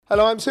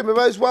Hello, I'm Simon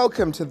Rose.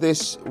 Welcome to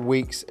this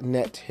week's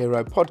Net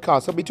Hero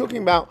podcast. I'll be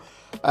talking about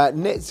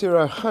net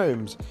zero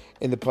homes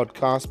in the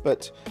podcast,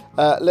 but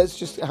let's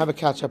just have a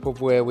catch up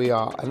of where we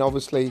are. And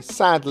obviously,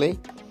 sadly,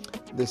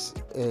 this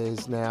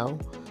is now,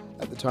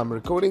 at the time of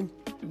recording,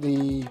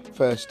 the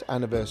first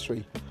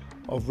anniversary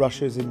of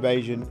Russia's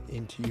invasion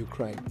into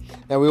Ukraine.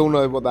 Now, we all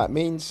know what that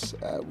means.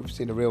 We've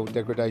seen a real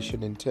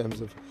degradation in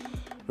terms of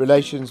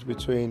relations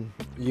between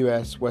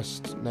US,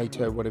 West,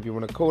 NATO, whatever you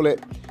want to call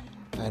it,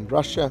 and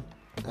Russia.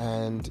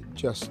 And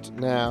just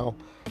now,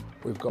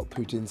 we've got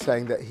Putin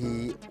saying that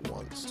he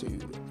wants to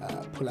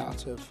pull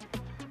out of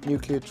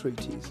nuclear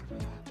treaties.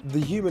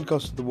 The human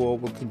cost of the war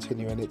will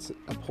continue, and it's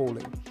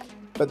appalling.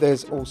 But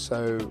there's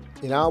also,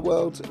 in our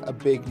world, a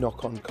big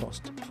knock-on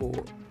cost for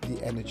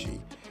the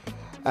energy.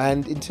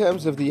 And in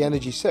terms of the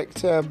energy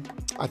sector,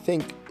 I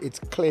think it's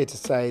clear to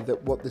say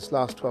that what this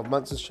last 12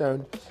 months has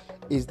shown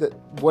is that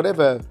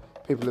whatever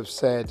people have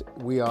said,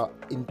 we are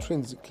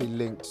intrinsically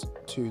linked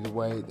to the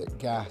way that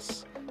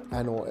gas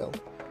and oil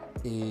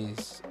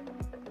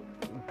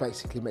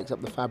basically makes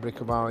up the fabric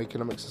of our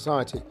economic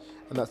society,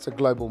 and that's a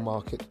global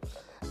market.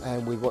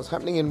 And with what's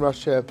happening in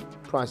Russia,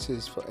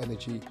 prices for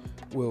energy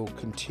will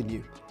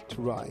continue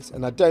to rise.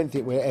 And I don't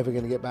think we're ever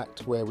going to get back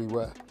to where we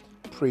were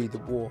pre the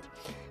war.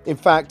 In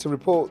fact, a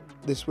report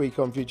this week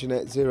on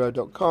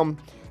futurenetzero.com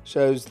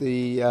shows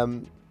the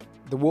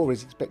war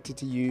is expected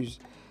to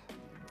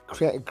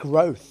create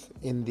growth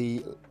in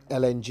the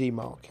LNG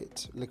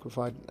market,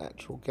 liquefied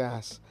natural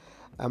gas.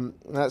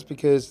 That's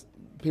because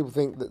people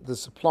think that the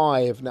supply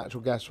of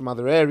natural gas from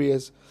other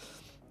areas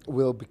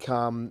will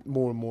become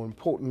more and more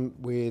important,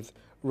 with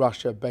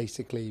Russia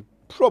basically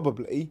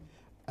probably,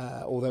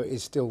 although it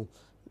is still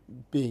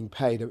being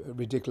paid a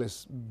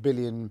ridiculous £1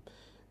 billion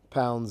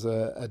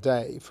a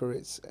day for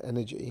its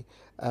energy,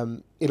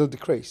 it'll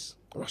decrease.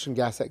 Russian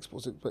gas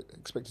exports are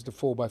expected to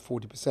fall by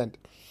 40%.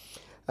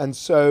 And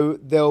so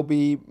there'll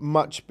be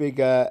much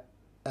bigger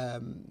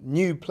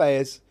new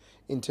players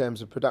in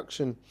terms of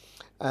production.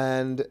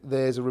 And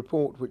there's a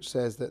report which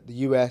says that the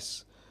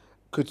US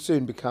could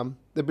soon become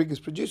the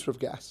biggest producer of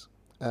gas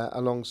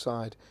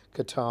alongside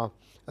Qatar,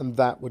 and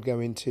that would go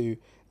into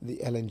the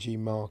LNG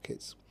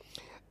markets.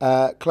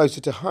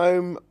 Closer to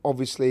home,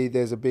 obviously,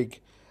 there's a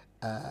big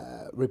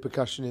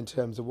repercussion in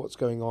terms of what's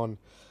going on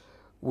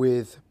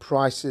with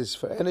prices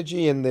for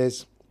energy, and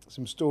there's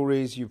some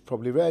stories you've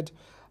probably read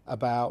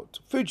about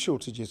food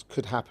shortages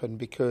could happen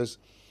because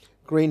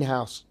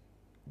greenhouse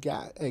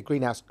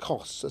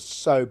costs are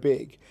so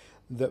big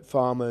that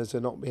farmers are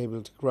not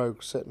able to grow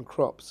certain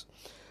crops.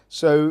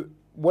 So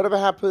whatever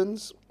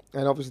happens,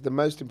 and obviously the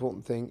most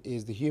important thing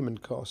is the human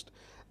cost,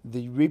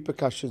 the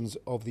repercussions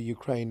of the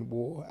Ukraine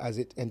war as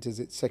it enters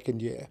its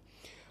second year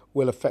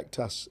will affect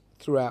us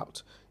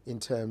throughout in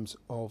terms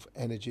of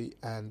energy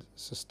and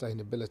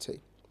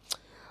sustainability.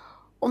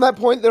 On that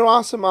point, there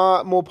are some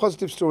more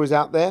positive stories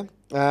out there.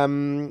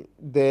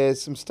 There's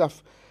some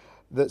stuff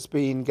that's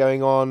been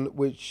going on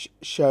which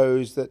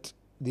shows that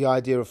the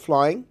idea of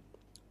flying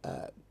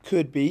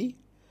could be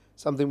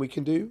something we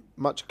can do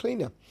much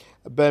cleaner.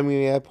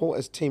 Birmingham Airport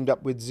has teamed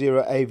up with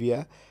Zero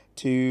Avia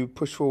to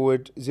push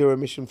forward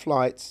zero-emission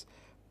flights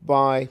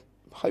by,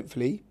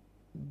 hopefully,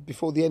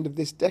 before the end of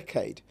this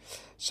decade.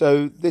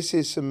 So this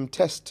is some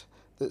test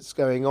that's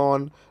going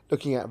on,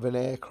 looking at an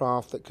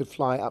aircraft that could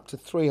fly up to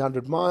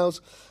 300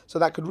 miles. So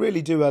that could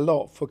really do a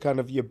lot for kind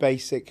of your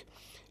basic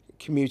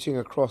commuting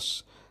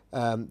across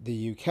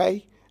the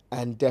UK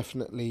and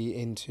definitely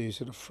into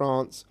sort of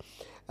France.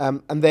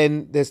 And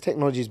then there's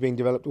technologies being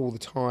developed all the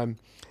time.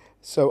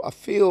 So I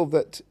feel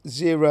that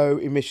zero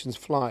emissions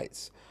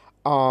flights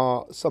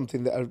are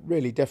something that are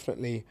really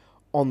definitely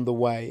on the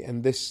way.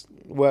 And this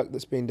work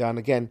that's been done,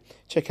 again,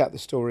 check out the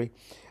story.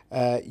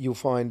 You'll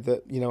find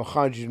that,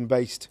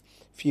 hydrogen-based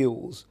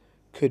fuels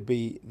could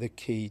be the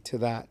key to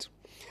that.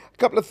 A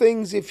couple of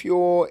things if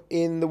you're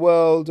in the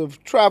world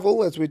of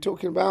travel, as we're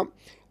talking about,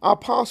 our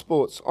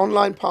passports,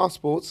 online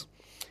passports,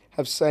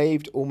 have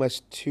saved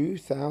almost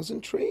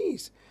 2,000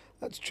 trees.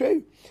 That's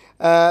true.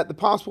 The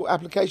passport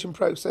application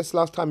process,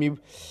 last time you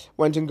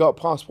went and got a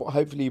passport,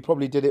 hopefully you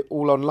probably did it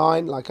all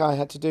online like I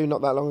had to do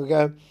not that long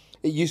ago.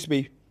 It used to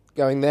be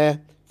going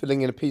there,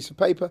 filling in a piece of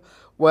paper.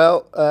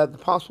 Well, the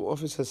passport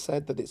office has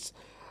said that it's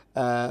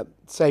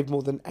saved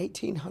more than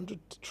 1,800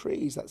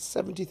 trees. That's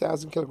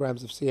 70,000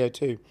 kilograms of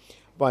CO2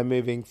 by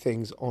moving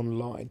things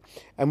online.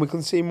 And we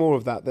can see more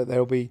of that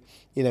there'll be,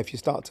 if you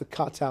start to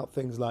cut out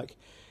things like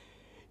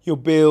your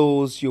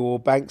bills, your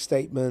bank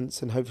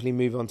statements, and hopefully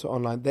move on to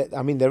online.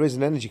 There is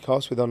an energy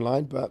cost with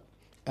online, but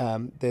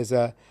there's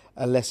a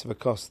less of a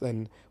cost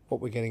than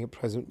what we're getting at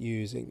present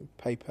using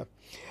paper.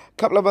 A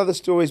couple of other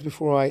stories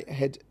before I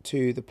head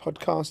to the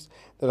podcast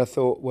that I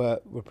thought were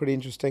pretty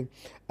interesting.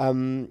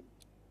 Three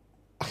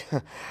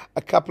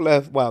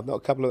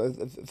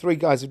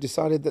guys have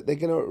decided that they're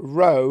going to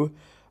row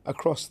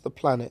across the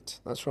planet.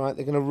 That's right,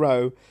 they're going to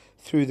row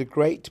through the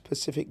Great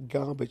Pacific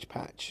Garbage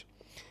Patch.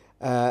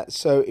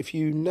 So if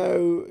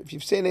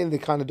you've seen any of the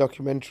kind of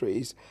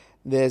documentaries,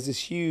 there's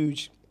this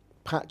huge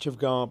patch of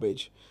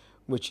garbage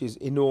which is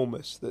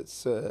enormous, that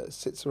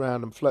sits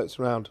around and floats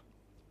around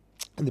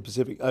in the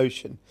Pacific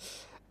Ocean.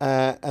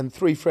 And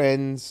three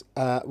friends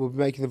will be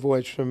making the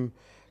voyage from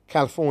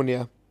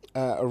California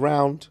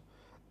around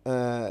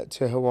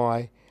to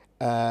Hawaii,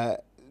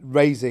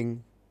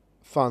 raising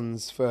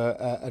funds for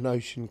an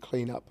ocean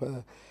cleanup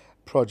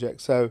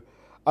project. So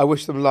I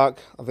wish them luck.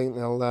 I think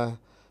they'll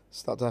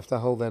start to have to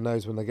hold their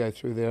nose when they go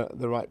through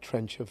the right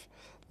trench of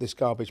this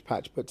garbage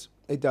patch. But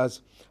it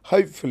does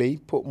hopefully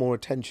put more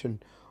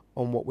attention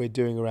on what we're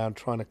doing around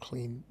trying to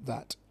clean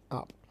that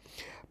up.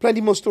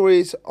 Plenty more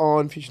stories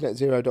on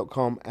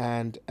futurenetzero.com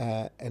and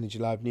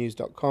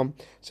energylivenews.com,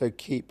 so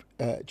keep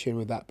tuned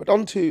with that. But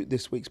on to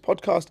this week's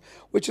podcast,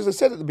 which, as I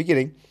said at the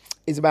beginning,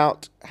 is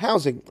about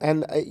housing.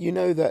 And you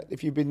know that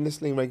if you've been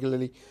listening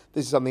regularly,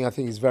 this is something I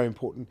think is very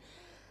important.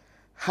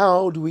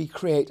 How do we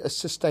create a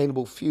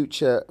sustainable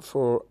future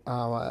for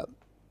our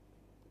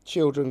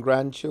children,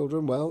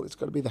 grandchildren? Well, it's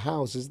got to be the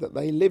houses that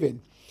they live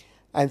in.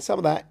 And some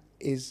of that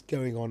is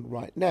going on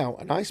right now.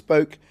 And I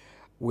spoke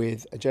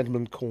with a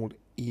gentleman called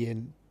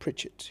Ian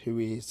Pritchett, who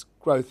is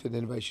Growth and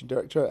Innovation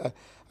Director at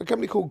a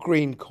company called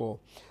Greencore.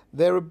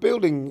 They're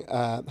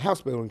a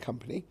house building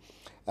company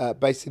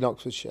based in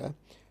Oxfordshire.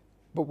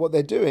 But what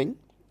they're doing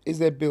is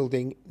they're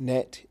building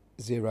net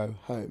zero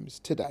homes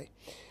today.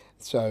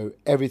 So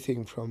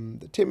everything from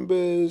the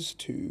timbers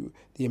to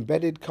the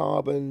embedded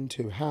carbon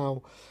to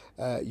how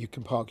you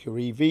can park your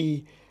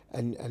EV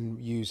and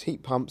use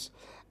heat pumps.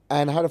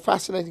 And I had a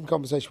fascinating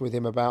conversation with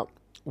him about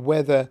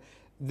whether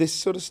this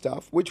sort of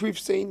stuff, which we've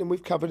seen and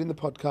we've covered in the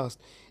podcast,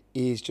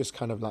 is just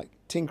kind of like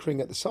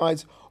tinkering at the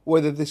sides, or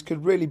whether this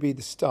could really be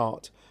the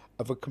start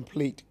of a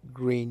complete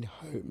green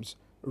homes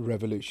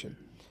revolution.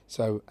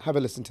 So have a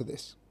listen to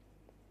this.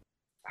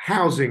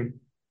 Housing.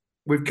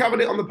 We've covered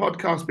it on the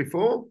podcast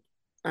before,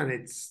 and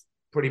it's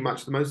pretty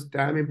much the most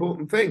damn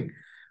important thing.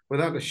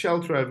 Without a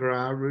shelter over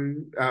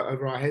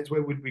our heads,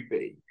 where would we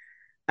be?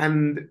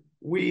 And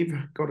we've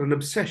got an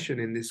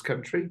obsession in this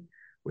country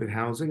with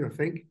housing, I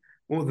think,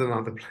 more than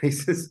other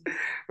places.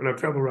 When I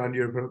travel around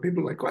Europe,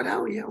 people are like, quite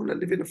how? Yeah, I want to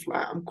live in a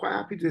flat. I'm quite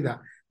happy to do that.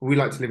 But we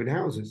like to live in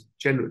houses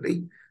generally,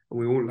 and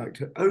we all like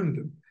to own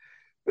them.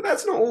 But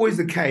that's not always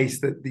the case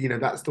that,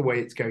 that's the way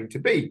it's going to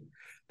be.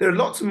 There are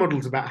lots of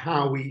models about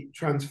how we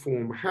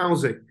transform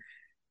housing.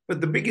 But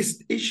the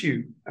biggest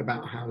issue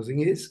about housing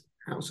is,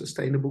 how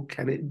sustainable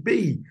can it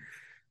be?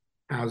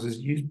 Houses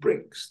use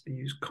bricks, they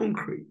use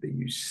concrete, they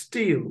use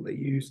steel, they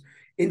use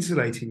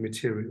insulating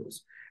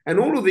materials. And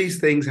all of these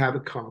things have a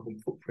carbon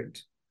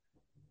footprint.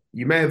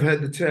 You may have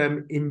heard the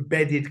term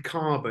embedded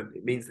carbon.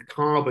 It means the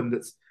carbon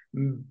that's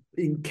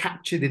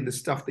captured in the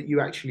stuff that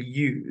you actually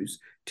use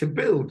to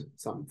build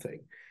something.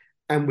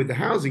 And with the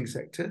housing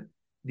sector,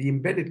 the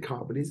embedded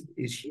carbon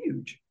is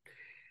huge.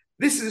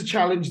 This is a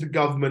challenge the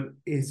government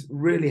is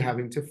really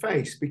having to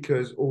face,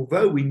 because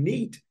although we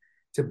need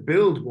to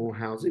build more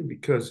housing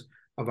because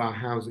of our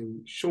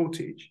housing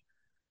shortage,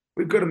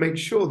 we've got to make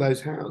sure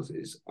those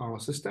houses are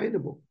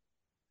sustainable.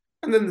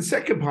 And then the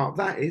second part of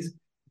that is,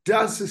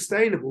 does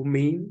sustainable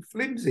mean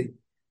flimsy?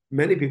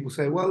 Many people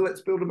say, well,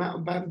 let's build them out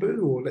of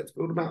bamboo, or let's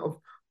build them out of,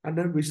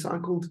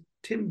 recycled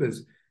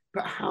timbers.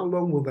 But how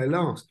long will they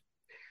last?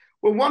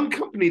 Well, one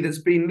company that's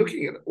been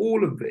looking at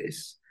all of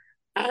this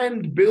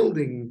and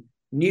building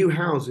new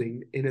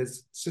housing in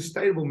as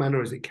sustainable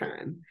manner as it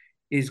can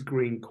is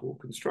Greencore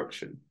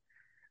Construction,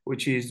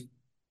 which is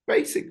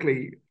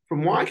basically,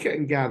 from what I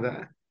can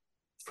gather,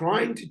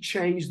 trying to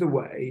change the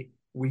way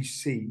we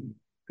see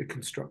the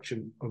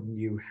construction of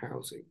new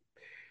housing.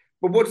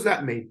 But what does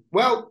that mean?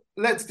 Well,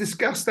 let's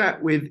discuss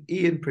that with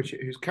Ian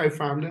Pritchett, who's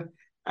co-founder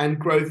and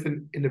Growth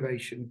and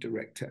Innovation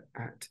Director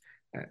at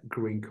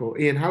Greencore.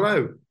 Ian,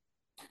 hello.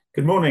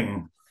 Good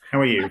morning.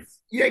 How are you?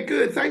 Yeah,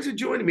 good. Thanks for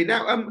joining me.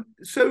 Now,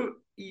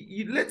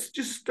 let's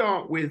just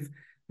start with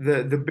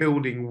the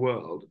building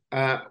world.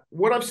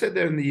 What I've said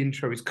there in the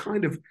intro is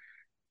kind of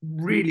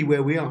really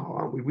where we are,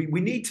 aren't we?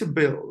 We need to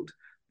build,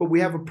 but we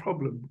have a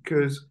problem,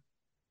 because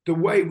the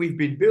way we've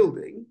been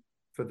building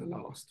for the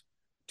last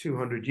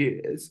 200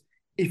 years,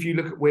 if you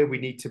look at where we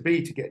need to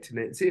be to get to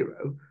net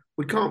zero,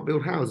 we can't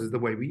build houses the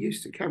way we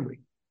used to, can we?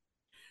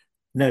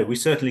 No, we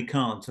certainly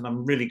can't. And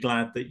I'm really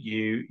glad that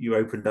you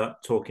opened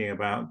up talking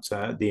about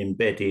the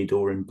embedded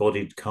or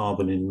embodied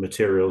carbon in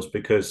materials,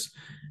 because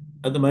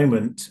at the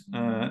moment,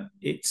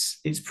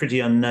 it's pretty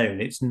unknown.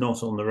 It's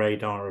not on the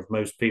radar of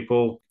most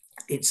people.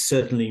 It's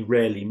certainly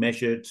rarely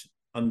measured,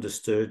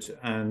 understood,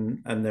 and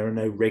there are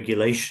no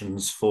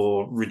regulations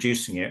for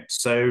reducing it.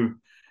 So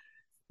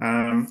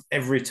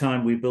every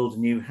time we build a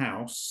new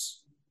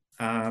house,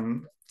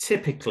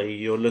 typically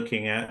you're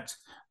looking at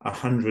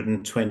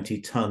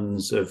 120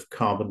 tons of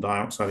carbon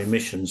dioxide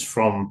emissions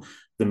from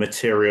the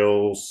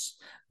materials,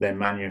 their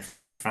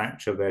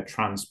manufacture, their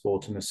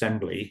transport and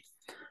assembly.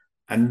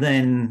 And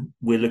then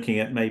we're looking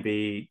at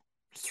maybe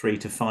 3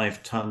 to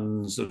 5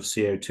 tons of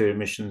CO2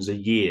 emissions a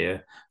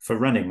year for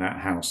running that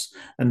house.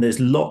 And there's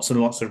lots and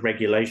lots of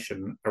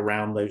regulation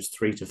around those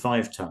 3 to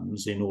 5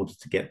 tons in order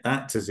to get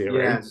that to zero.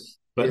 Yes.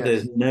 but Yes.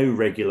 there's no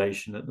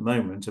regulation at the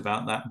moment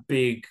about that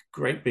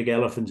great big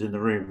elephant in the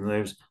room,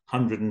 those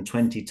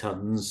 120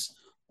 tons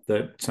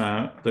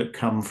that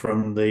come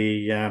from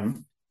the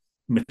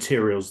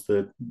materials,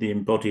 the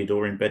embodied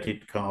or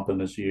embedded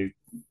carbon, as you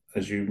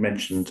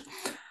mentioned.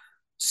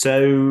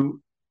 So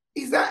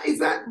Is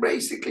that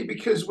basically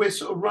because we're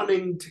sort of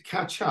running to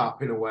catch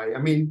up in a way? I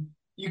mean,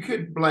 you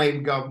could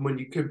blame government,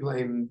 you could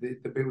blame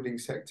the building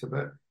sector,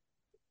 but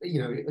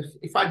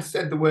if I'd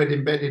said the word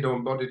embedded or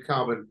embodied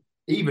carbon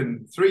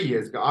even 3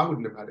 years ago, I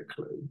wouldn't have had a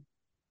clue.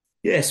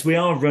 yes, we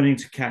are running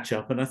to catch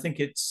up, and I think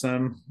it's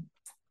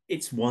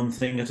one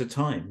thing at a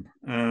time.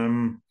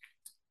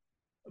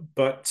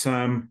 But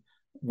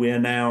we're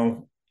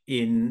now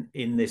in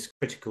this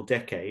critical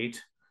decade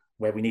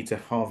where we need to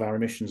halve our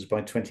emissions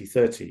by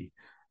 2030,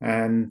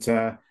 and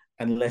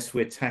unless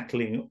we're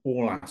tackling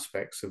all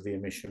aspects of the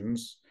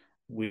emissions,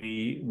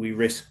 we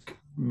risk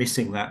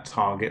missing that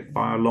target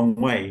by a long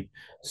way.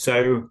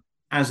 So,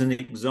 as an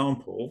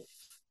example,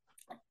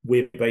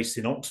 we're based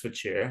in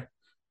Oxfordshire,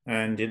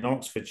 and in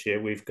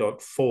Oxfordshire we've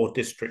got 4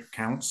 district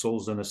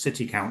councils and a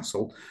city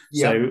council,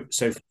 Yep.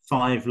 so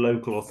 5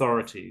 local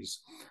authorities,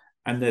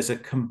 and there's a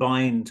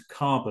combined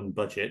carbon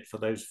budget for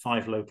those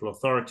 5 local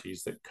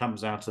authorities that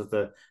comes out of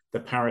the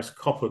Paris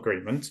COP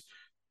agreement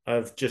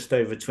of just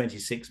over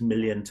 26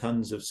 million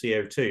tons of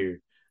CO2,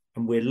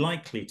 and we're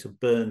likely to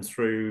burn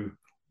through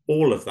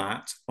all of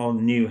that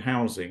on new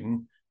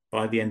housing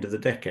by the end of the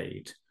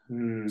decade.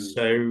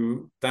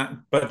 So that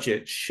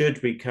budget should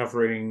be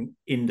covering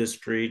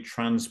industry,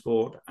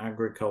 transport,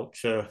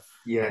 agriculture, and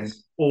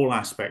Yes. all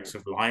aspects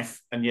of life,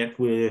 and yet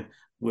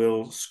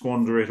we'll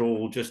squander it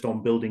all just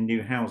on building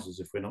new houses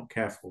if we're not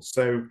careful.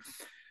 So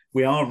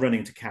we are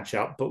running to catch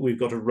up, but we've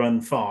got to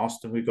run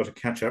fast and we've got to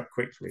catch up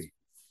quickly.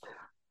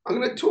 I'm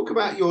going to talk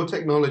about your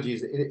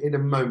technologies in a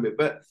moment,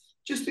 but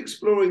just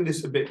exploring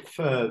this a bit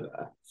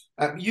further.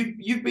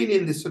 You've been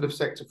in this sort of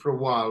sector for a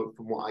while,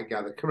 from what I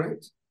gather,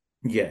 correct?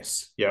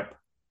 Yes. Yep.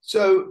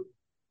 So,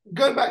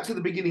 going back to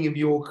the beginning of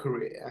your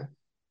career,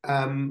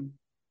 um,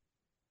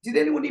 did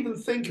anyone even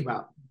think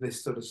about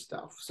this sort of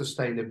stuff,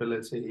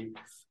 sustainability,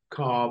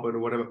 carbon, or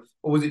whatever,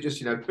 or was it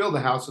just build the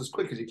house as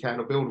quick as you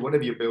can, or build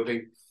whatever you're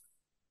building?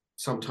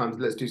 Sometimes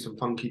let's do some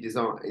funky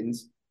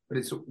designs, but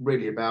it's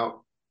really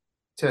about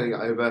turning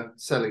it over,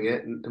 selling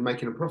it, and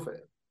making a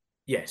profit.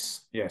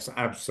 Yes. Yes.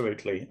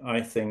 Absolutely. I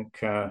think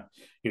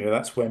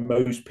that's where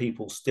most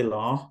people still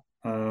are.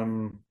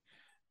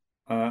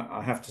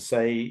 I have to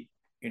say,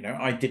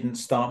 I didn't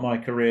start my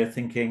career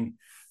thinking,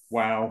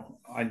 wow,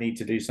 I need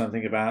to do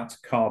something about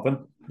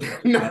carbon.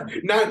 No,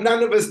 no,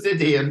 none of us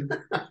did, Ian.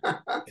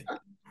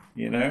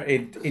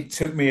 It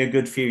took me a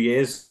good few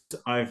years.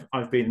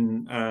 I've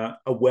been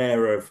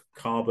aware of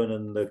carbon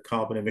and the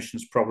carbon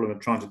emissions problem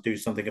and trying to do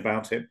something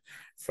about it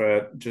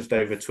for just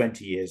over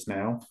 20 years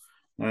now.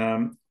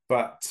 I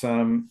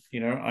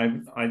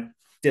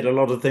did a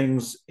lot of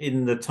things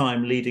in the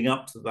time leading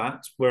up to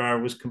that where I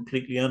was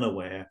completely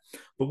unaware.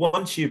 But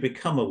once you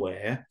become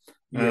aware,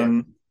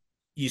 Yeah.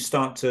 you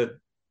start to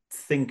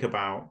think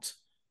about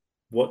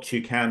what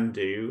you can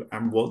do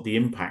and what the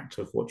impact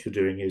of what you're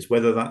doing is,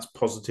 whether that's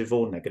positive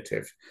or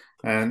negative.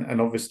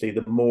 And obviously,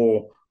 the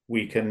more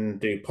we can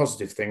do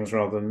positive things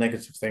rather than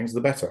negative things,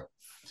 the better.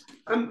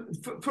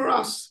 For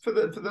us, for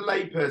the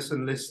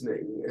layperson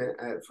listening,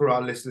 for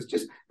our listeners,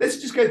 let's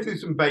just go through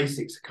some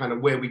basics, kind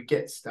of where we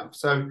get stuff.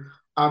 So,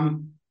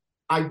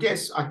 I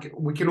guess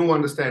we can all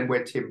understand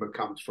where timber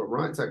comes from,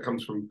 right? So it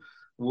comes from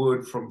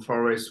wood, from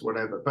forests,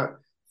 whatever. But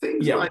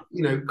things like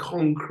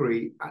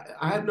concrete,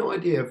 I have no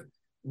idea of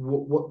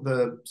what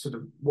the sort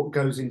of what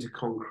goes into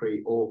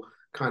concrete, or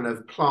kind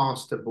of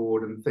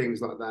plasterboard and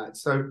things like that.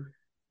 So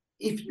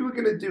if you were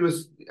going to do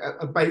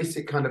a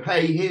basic kind of,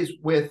 hey, here's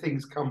where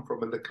things come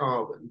from and the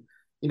carbon,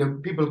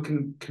 people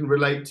can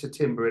relate to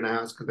timber in a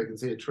house because they can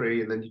see a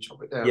tree and then you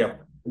chop it down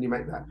and you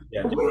make that.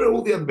 Yeah. But what are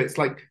all the other bits,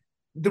 like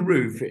the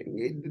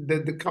roofing,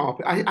 the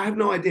carpet? I have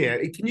no idea.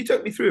 Can you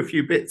take me through a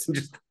few bits and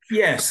just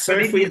Yes. So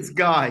an idiot's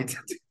guide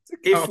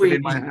to carpet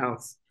in my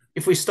house?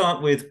 If we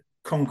start with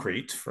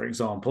concrete, for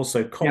example,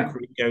 so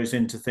concrete goes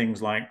into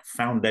things like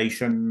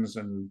foundations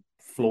and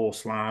floor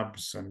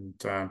slabs and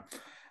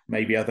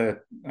maybe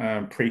other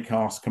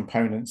precast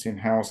components in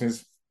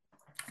houses.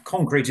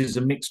 Concrete is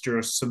a mixture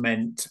of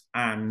cement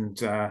and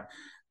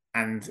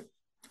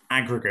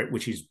aggregate,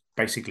 which is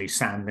basically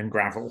sand and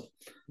gravel.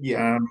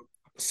 Yeah.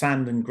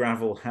 Sand and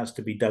gravel has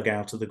to be dug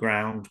out of the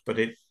ground, but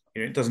it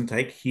doesn't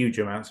take huge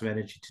amounts of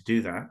energy to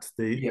do that.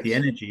 The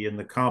energy and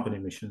the carbon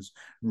emissions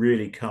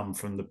really come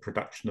from the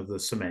production of the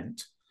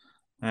cement.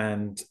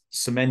 And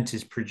cement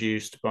is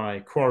produced by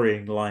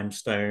quarrying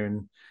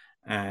limestone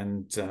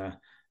and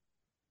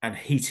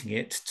heating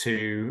it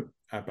to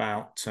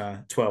about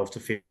 12 to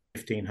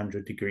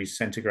 1500 degrees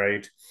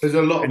centigrade. There's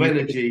a lot of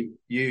energy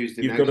used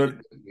in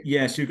that.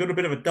 Yes, you've got a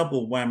bit of a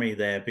double whammy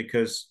there,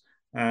 because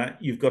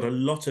you've got a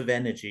lot of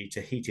energy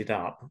to heat it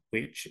up,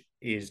 which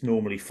is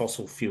normally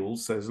fossil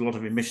fuels. So there's a lot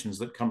of emissions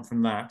that come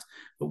from that.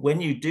 But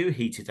when you do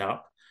heat it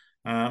up,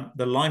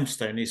 the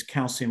limestone is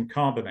calcium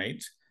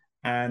carbonate,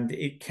 and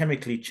it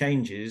chemically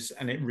changes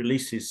and it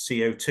releases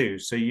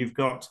CO2. So you've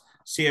got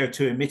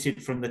CO2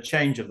 emitted from the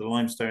change of the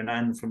limestone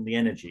and from the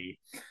energy.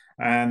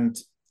 And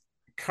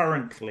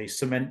currently,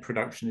 cement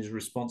production is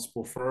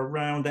responsible for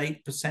around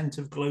 8%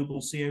 of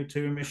global CO2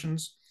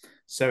 emissions.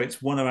 So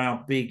it's one of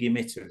our big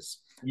emitters.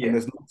 Yeah. And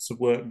there's lots of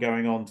work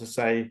going on to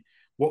say,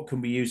 what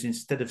can we use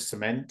instead of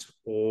cement?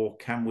 Or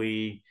can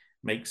we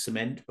make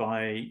cement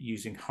by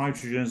using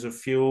hydrogen as a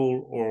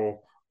fuel? Or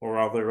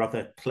are there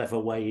other clever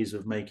ways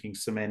of making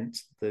cement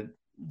that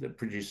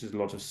produces a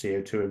lot of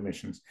CO2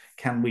 emissions?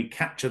 Can we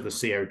capture the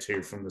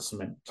CO2 from the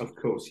cement? Of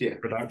course, yeah.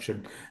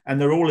 Production? And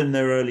they're all in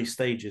their early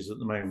stages at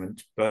the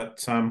moment. But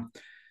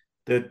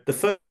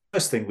the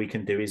first thing we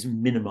can do is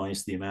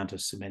minimize the amount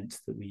of cement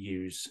that we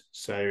use.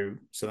 So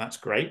that's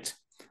great.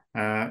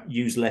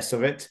 Use less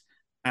of it.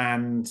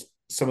 And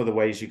some of the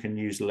ways you can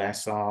use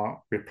less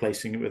are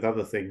replacing it with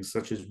other things,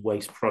 such as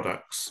waste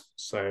products.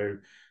 So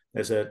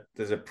there's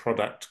a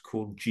product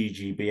called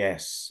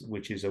GGBS,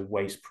 which is a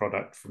waste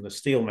product from the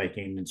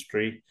steelmaking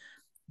industry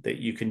that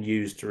you can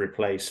use to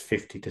replace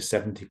 50 to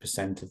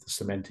 70% of the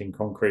cement in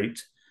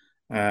concrete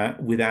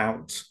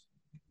without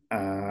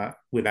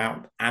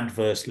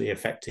adversely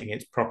affecting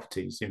its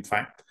properties. In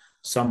fact,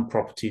 some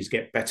properties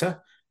get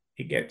better.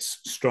 It gets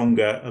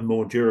stronger and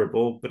more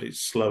durable, but it's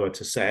slower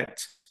to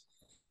set.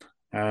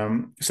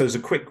 So there's a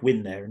quick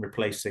win there in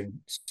replacing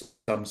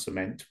some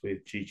cement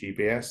with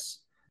GGBS.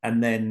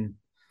 And then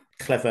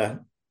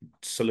clever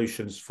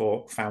solutions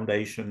for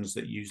foundations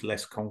that use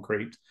less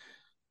concrete.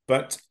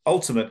 But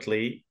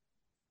ultimately,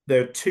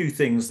 there are two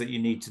things that you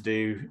need to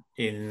do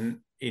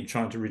in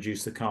trying to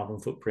reduce the carbon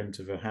footprint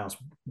of a house.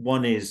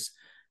 One is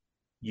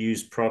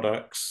use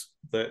products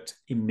that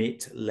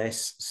emit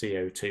less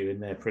CO2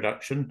 in their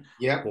production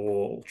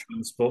or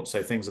transport,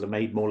 so things that are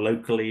made more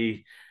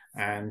locally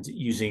and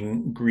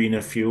using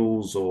greener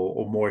fuels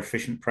or more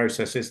efficient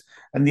processes.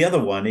 And the other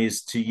one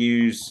is to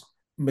use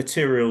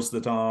materials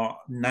that are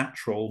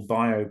natural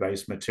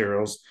bio-based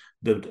materials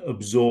that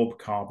absorb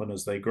carbon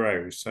as they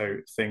grow. So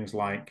things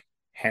like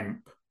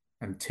hemp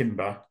and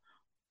timber,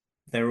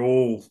 they're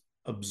all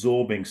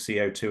absorbing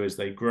CO2 as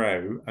they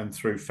grow, and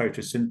through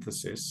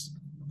photosynthesis,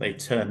 they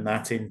turn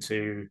that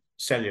into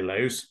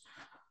cellulose.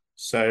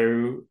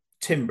 So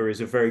timber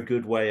is a very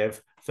good way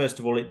of, first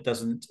of all, it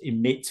doesn't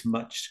emit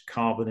much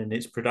carbon in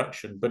its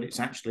production, but it's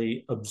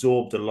actually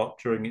absorbed a lot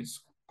during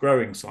its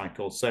growing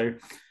cycle. So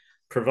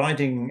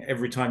providing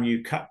every time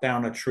you cut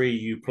down a tree,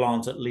 you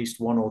plant at least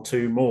one or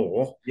two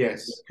more,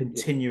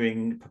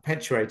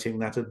 perpetuating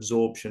that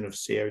absorption of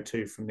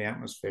CO2 from the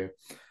atmosphere.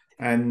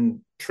 And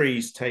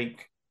trees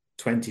take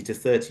 20 to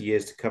 30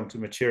 years to come to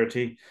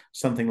maturity.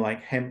 Something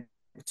like hemp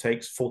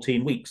takes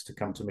 14 weeks to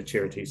come to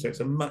maturity. So it's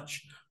a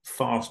much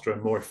faster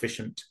and more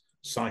efficient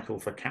cycle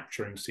for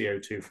capturing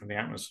CO2 from the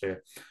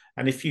atmosphere.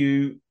 And if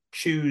you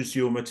choose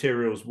your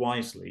materials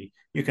wisely,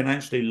 you can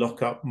actually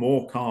lock up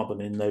more carbon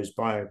in those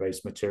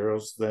bio-based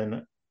materials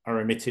than are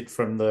emitted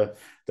from the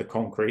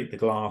concrete, the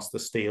glass, the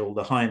steel,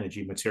 the high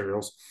energy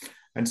materials.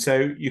 And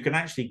so you can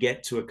actually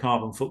get to a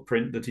carbon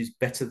footprint that is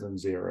better than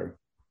zero.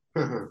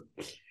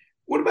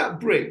 What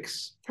about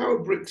bricks? How are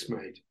bricks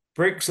made?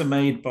 Bricks are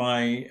made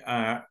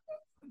by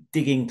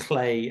digging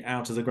clay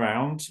out of the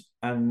ground,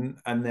 and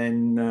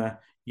then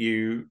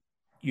you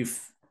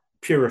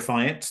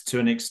purify it to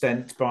an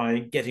extent by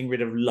getting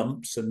rid of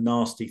lumps and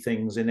nasty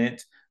things in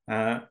it,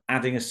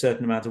 adding a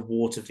certain amount of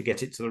water to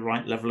get it to the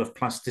right level of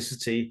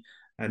plasticity,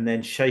 and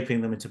then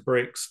shaping them into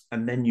bricks,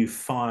 and then you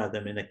fire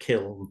them in a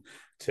kiln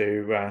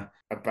to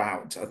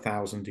about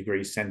 1,000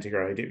 degrees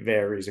centigrade. It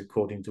varies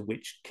according to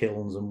which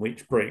kilns and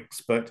which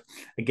bricks, but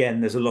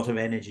again, there's a lot of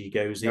energy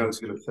goes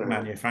into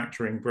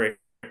manufacturing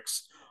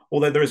bricks.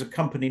 Although there is a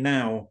company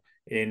now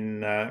in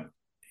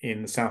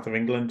the south of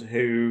England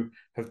who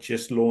have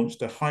just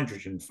launched a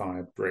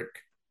hydrogen-fired brick.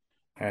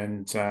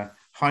 And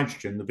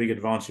hydrogen, the big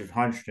advantage of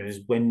hydrogen is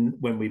when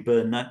we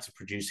burn that to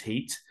produce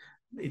heat,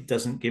 it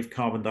doesn't give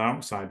carbon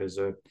dioxide as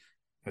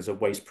a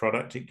waste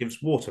product. It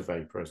gives water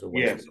vapor as a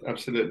waste product.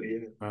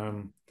 Absolutely. Yeah.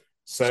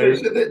 So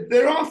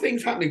there are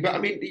things happening, but I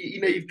mean,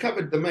 you've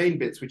covered the main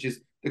bits, which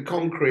is the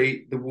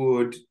concrete, the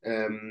wood,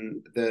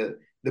 the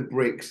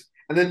bricks.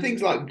 And then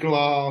things like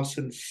glass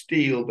and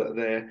steel that are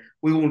there,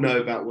 we all know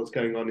about what's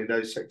going on in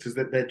those sectors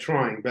that they're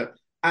trying. But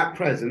at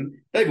present,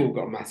 they've all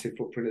got a massive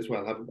footprint as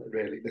well, haven't they,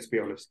 really? Let's be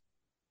honest.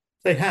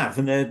 They have,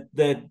 and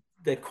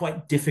they're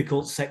quite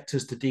difficult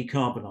sectors to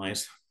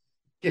decarbonise.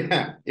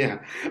 Yeah.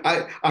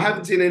 I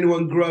haven't seen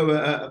anyone grow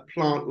a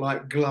plant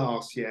like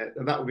glass yet,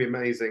 and that would be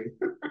amazing.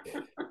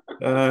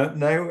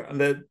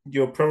 No,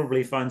 you'll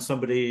probably find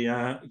somebody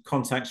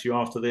contacts you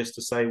after this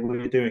to say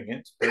we're doing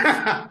it.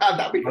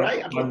 That'd be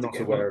great. I'm not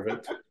aware of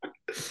it.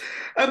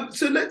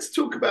 So let's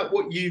talk about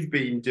what you've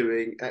been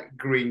doing at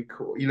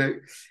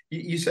Greencore.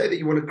 You say that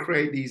you want to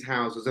create these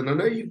houses, and I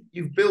know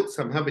you've built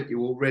some, haven't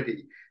you,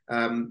 already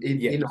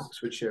in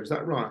Oxfordshire? Is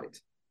that right?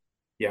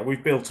 Yeah,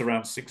 we've built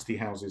around 60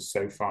 houses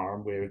so far,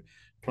 and we're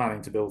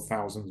planning to build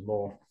thousands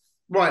more.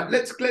 Right,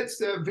 let's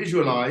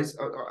visualize,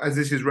 as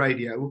this is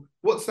radio,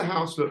 what's the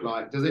house look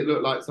like? Does it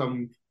look like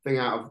some thing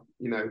out of,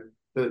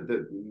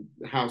 the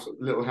house,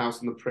 little house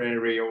on the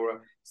prairie,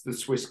 or the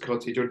Swiss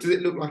cottage, or does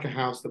it look like a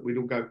house that we'd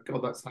all go,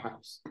 God, that's the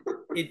house?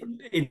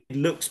 It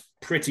looks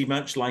pretty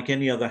much like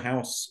any other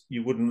house.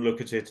 You wouldn't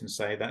look at it and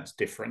say that's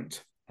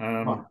different.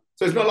 Right.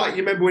 So it's not like,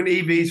 you remember when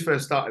EVs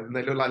first started and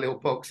they look like little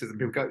boxes and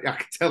people go, yeah, I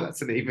can tell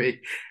that's an EV.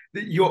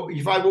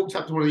 If I walked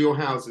up to one of your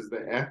houses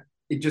there,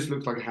 it just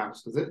looks like a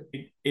house, does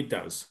it? It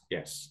does,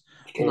 yes.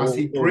 Can I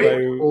see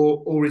brick,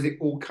 Although or is it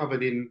all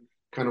covered in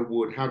kind of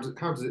wood? How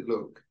does it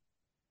look?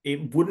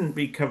 it wouldn't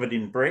be covered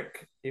in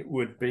brick, it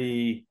would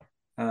be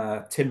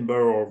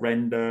timber or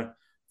render,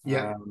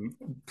 Yeah.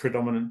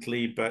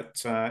 predominantly,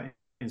 but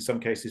in some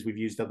cases we've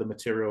used other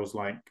materials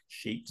like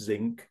sheet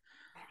zinc.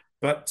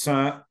 But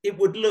it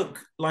would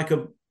look like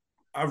a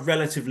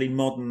relatively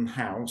modern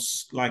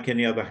house, like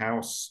any other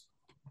house,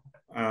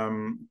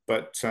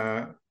 but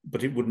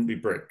it wouldn't be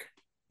brick.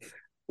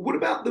 What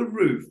about the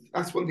roof?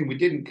 That's one thing we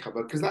didn't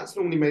cover, because that's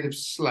normally made of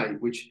slate,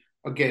 which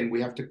again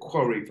we have to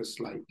quarry for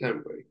slate,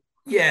 don't we?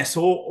 Yes,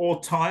 or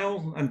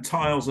tile, and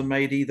tiles are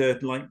made either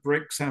like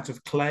bricks out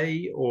of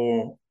clay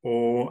or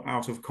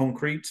out of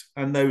concrete,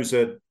 and those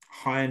are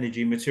high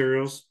energy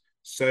materials.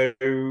 So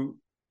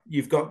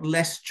you've got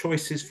less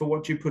choices for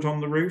what you put on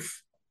the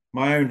roof.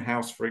 My own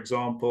house, for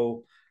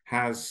example,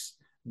 has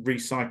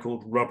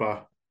recycled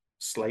rubber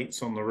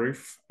slates on the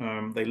roof.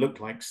 They look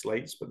like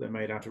slates, but they're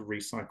made out of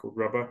recycled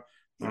rubber.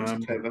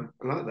 That's clever.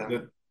 I like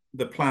that.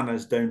 The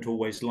planners don't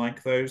always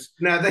like those.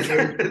 No, they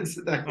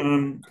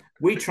don't.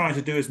 We try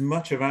to do as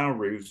much of our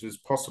roofs as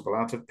possible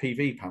out of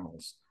PV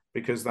panels,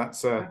 because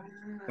that's a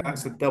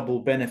double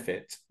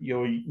benefit.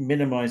 You're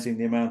minimizing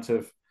the amount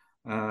of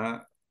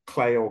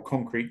clay or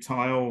concrete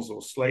tiles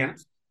or slate, yeah,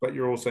 but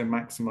you're also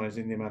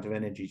maximizing the amount of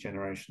energy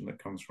generation that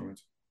comes from it.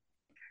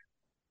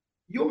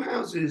 Your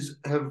houses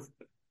have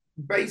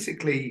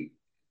basically,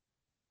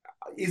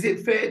 is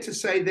it fair to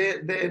say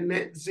they're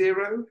net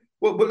zero?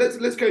 Well,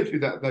 let's go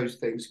through those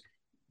things.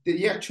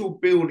 The actual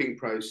building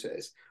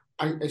process,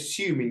 I'm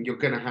assuming you're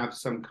going to have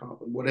some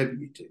carbon, whatever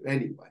you do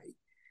anyway.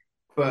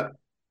 But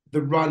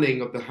the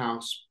running of the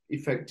house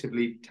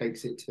effectively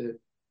takes it to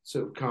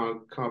sort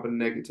of carbon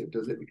negative,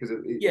 does it? Because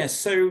yes.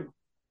 So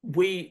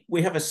we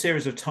have a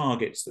series of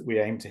targets that we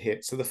aim to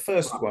hit. So the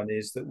first one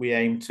is that we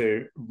aim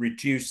to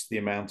reduce the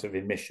amount of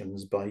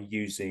emissions by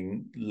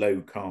using low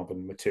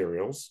carbon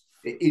materials.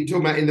 You're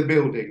talking about in the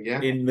building,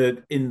 yeah? In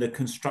the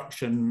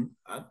construction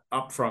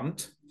up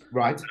front.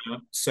 Right.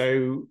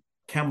 So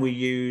can we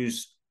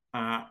use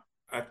a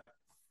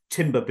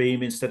timber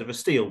beam instead of a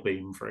steel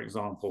beam, for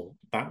example?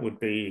 That would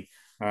be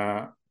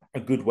a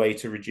good way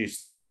to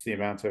reduce the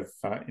amount of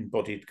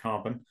embodied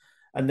carbon.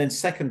 And then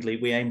secondly,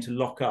 we aim to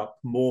lock up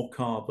more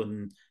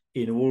carbon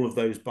in all of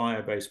those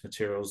bio-based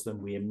materials than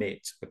we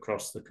emit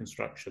across the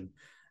construction.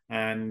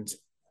 And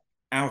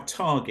our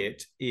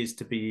target is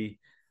to be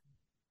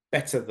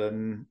better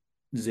than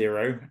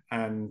zero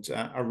and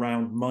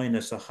around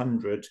minus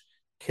 100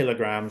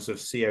 kilograms of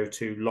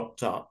CO2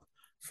 locked up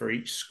for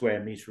each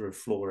square meter of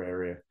floor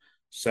area.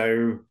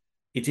 So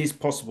it is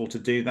possible to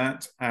do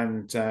that,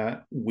 and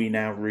we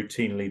now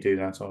routinely do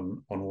that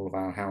on all of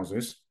our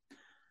houses.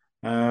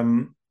 So I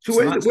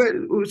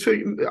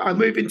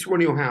move into one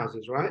of your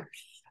houses, right?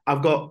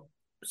 I've got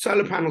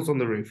solar panels on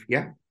the roof,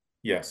 yeah?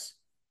 Yes.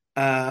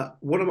 How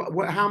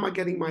am I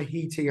getting my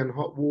heating and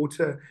hot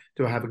water?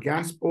 Do I have a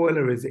gas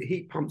boiler? Is it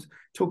heat pumps?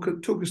 Talk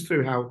us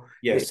through how.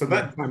 Yes, so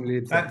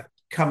that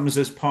comes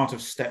as part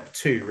of step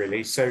 2,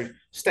 really. So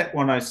step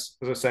 1, as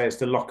I say, is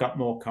to lock up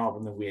more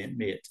carbon than we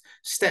emit.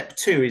 Step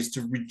 2 is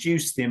to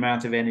reduce the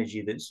amount of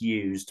energy that's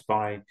used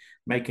by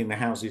making the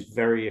houses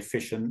very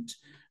efficient,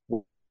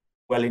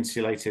 well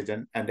insulated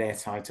and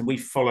airtight. And we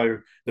follow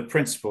the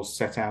principles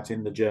set out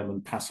in the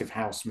German passive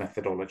house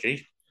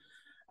methodology.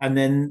 And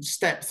then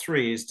step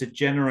 3 is to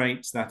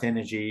generate that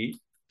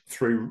energy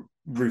through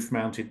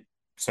roof-mounted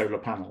solar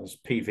panels,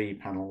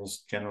 PV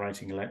panels,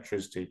 generating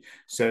electricity.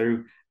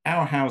 So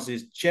our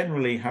houses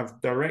generally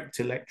have direct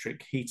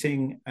electric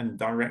heating and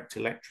direct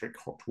electric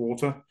hot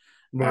water.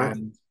 Right.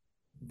 And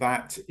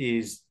that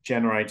is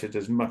generated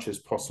as much as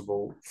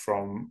possible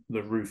from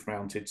the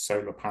roof-mounted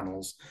solar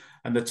panels.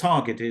 And the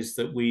target is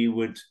that we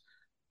would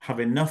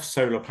have enough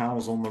solar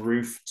panels on the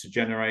roof to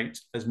generate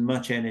as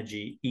much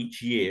energy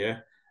each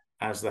year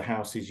as the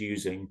house is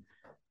using,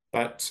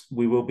 but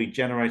we will be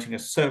generating a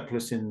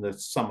surplus in the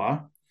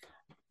summer,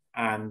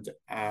 and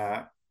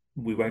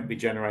we won't be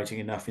generating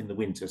enough in the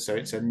winter. So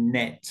it's a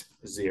net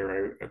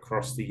zero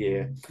across the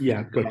year.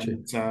 Yeah,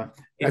 gotcha.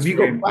 Have you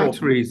got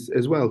batteries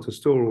as well to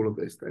store all of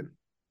this then?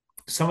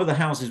 Some of the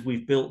houses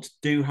we've built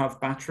do have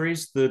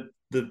batteries. The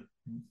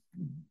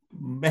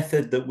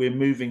method that we're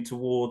moving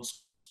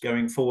towards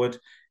going forward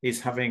is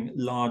having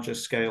larger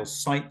scale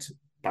site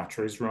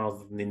batteries rather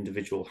than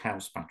individual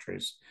house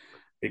batteries.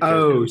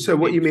 So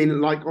what you mean,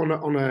 like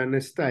on an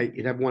estate,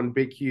 you'd have one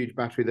big, huge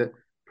battery that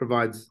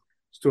provides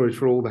storage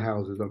for all the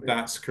houses on it?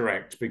 That's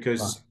correct,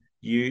 because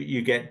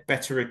you get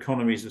better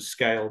economies of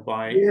scale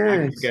by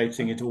Yes.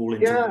 aggregating it all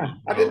into Yeah,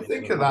 one I didn't rather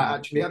think of that than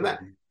actually, and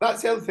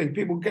that's the other thing.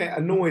 People get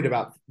annoyed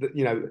about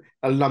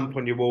a lump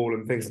on your wall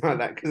and things like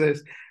that because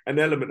there's an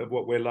element of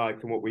what we're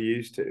like and what we're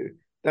used to.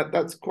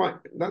 That's quite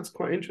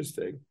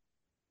interesting.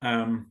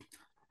 um,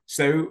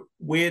 so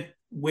we're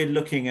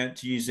looking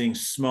at using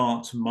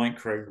smart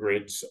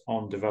microgrids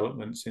on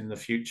developments in the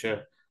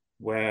future,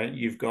 where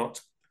you've got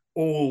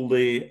all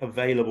the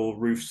available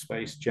roof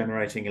space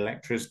generating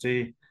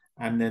electricity,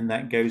 and then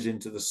that goes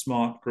into the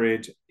smart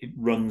grid. It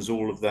runs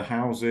all of the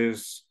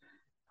houses,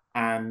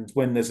 and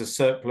when there's a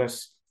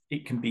surplus,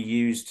 it can be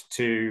used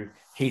to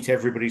heat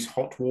everybody's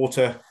hot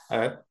water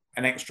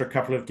an extra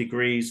couple of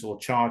degrees, or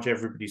charge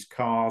everybody's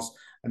cars.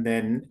 And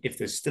then if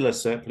there's still a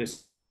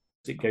surplus,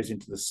 it goes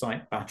into the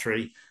site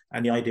battery.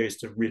 And the idea is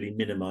to really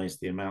minimize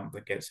the amount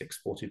that gets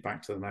exported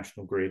back to the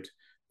national grid,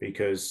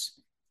 because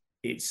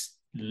it's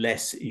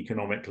less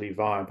economically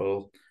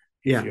viable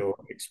if Yeah. you're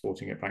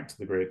exporting it back to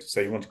the grid. So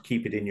you want to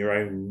keep it in your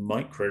own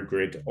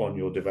microgrid on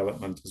your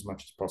development as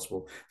much as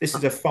possible. This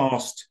is a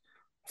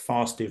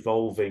fast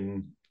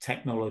evolving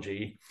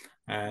technology,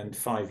 and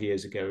 5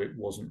 years ago it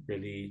wasn't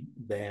really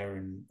there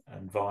and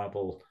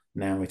viable.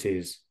 Now it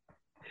is.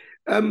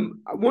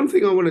 One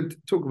thing I want to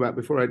talk about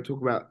before I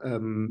talk about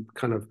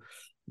kind of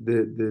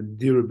the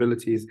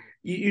durability is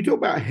you talk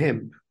about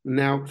hemp.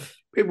 Now,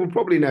 people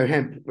probably know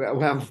hemp.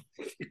 Well,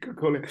 you could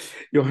call it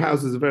your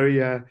houses are very,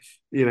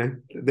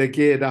 they're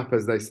geared up,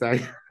 as they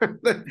say. I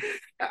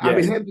mean,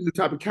 Yes. hemp is a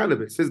type of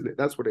cannabis, isn't it?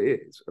 That's what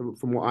it is,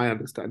 from what I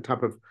understand,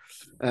 type of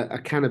a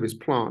cannabis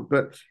plant.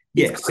 But it's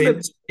Yes, kind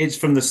of, it's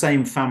from the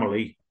same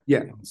family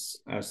yeah. as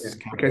Okay, so you're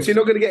cannabis.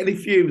 not going to get any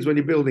fumes when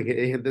you're building it,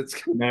 Ian. That's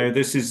No,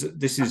 this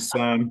is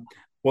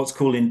what's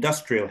called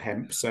industrial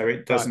hemp. So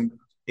right.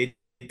 it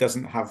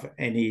doesn't have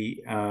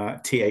any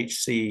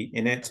THC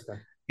in it. Okay.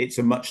 It's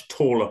a much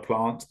taller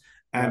plant,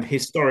 and Right.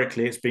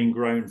 historically it's been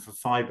grown for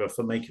fibre,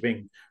 for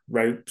making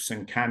ropes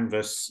and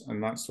canvas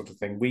and that sort of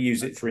thing. We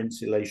use it for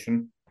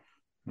insulation.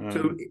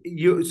 So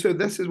Um, so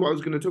this is what I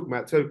was going to talk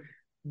about. So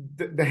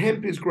the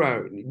hemp is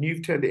grown, and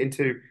you've turned it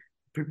into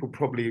people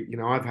probably,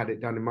 I've had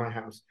it done in my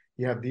house.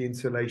 You have the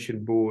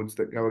insulation boards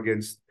that go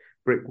against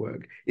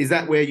brickwork. Is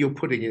that where you're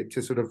putting it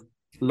to sort of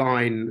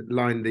line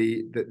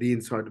the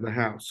inside of the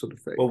house, sort of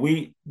thing? well,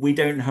 we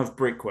don't have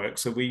brickwork,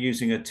 so we're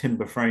using a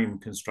timber frame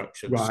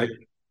construction. So Right.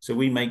 so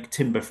we make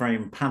timber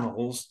frame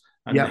panels,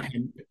 and the Yeah.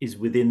 hemp is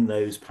within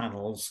those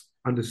panels.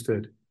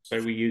 Understood.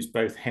 So we use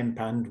both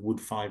hemp and wood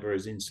fibre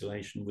as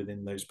insulation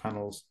within those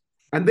panels.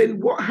 And then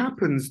what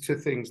happens to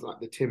things like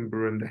the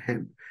timber and the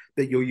hemp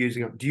that you're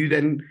using up? Do you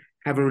then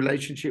have a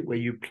relationship where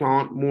you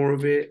plant more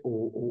of it,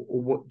 or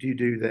what do you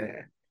do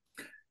there?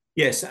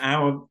 Yes,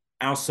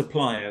 our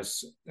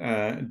suppliers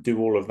do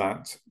all of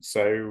that.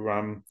 So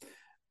um,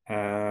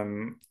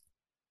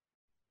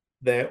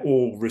 they're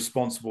all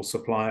responsible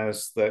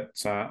suppliers that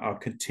are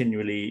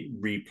continually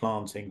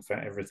replanting for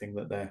everything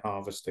that they're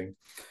harvesting.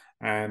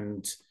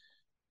 And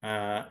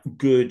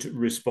good,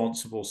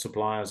 responsible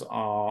suppliers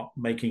are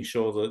making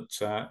sure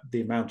that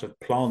the amount of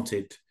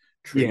planted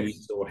Yes.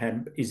 trees or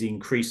hemp is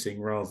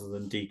increasing rather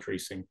than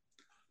decreasing.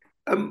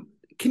 Um,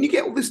 can you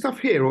get all this stuff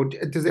here, or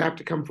does it have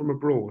to come from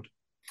abroad?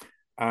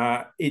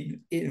 It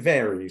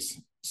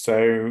varies.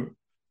 So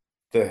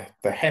the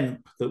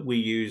hemp that we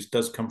use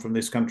does come from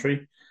this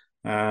country,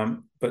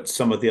 but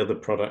some of the other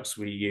products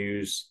we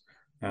use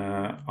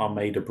are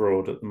made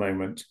abroad at the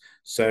moment.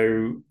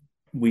 So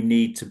we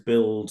need to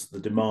build the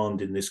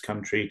demand in this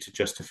country to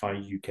justify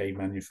UK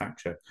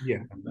manufacture. Yeah,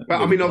 And but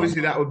I the mean, demand,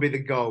 obviously, that would be the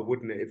goal,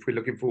 wouldn't it? If we're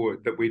looking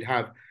forward, that we'd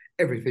have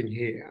everything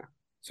here,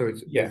 so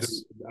there's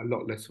yes, a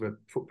lot less of a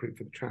footprint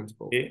for the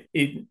transport.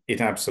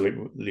 it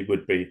absolutely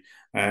would be,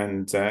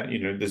 and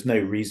there's no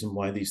reason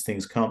why these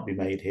things can't be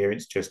made here.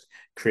 It's just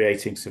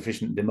creating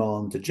sufficient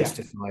demand to Yeah,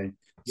 justify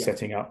yeah.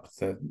 setting up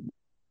the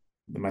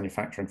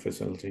manufacturing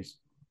facilities.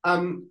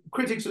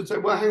 Critics would say,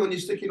 "Well, hang on, you're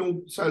sticking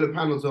all solar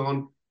panels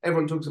on.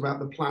 Everyone talks about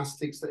the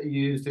plastics that are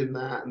used in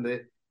that, and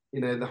the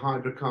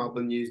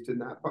hydrocarbon used in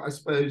that. But I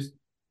suppose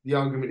the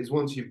argument is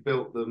once you've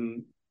built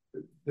them,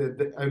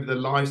 over the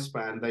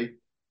lifespan,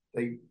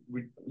 they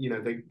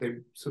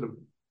sort of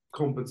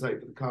compensate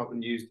for the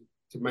carbon used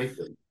to make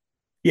them.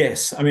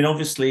 Yes, I mean,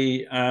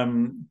 obviously,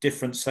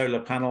 different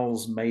solar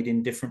panels made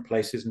in different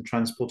places and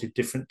transported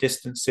different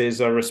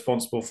distances are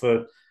responsible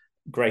for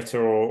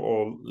greater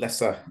or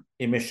lesser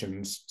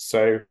emissions.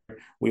 So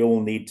we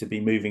all need to be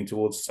moving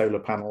towards solar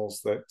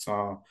panels that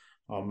are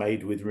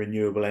made with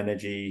renewable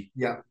energy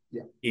Yeah,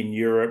 yeah. in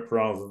Europe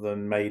rather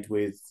than made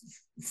with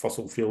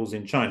fossil fuels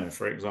in China,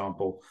 for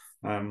example.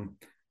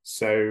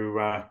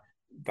 So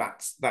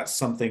that's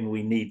something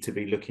we need to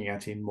be looking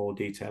at in more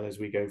detail as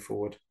we go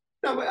forward.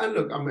 No, and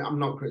look, I'm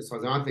not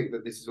criticizing. I think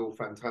that this is all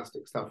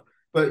fantastic stuff.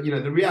 But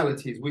the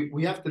reality is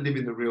we have to live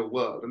in the real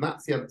world, and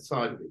that's the other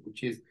side of it,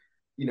 which is,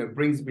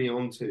 brings me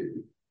on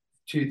to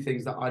two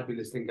things that I'd be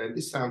listening going,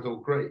 this sounds all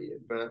great,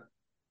 but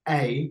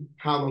A,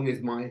 how long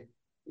is my,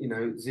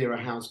 zero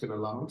house going to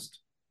last?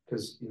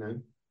 Because,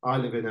 I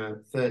live in a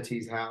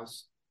 30s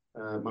house.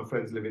 My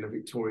friends live in a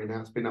Victorian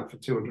house, been up for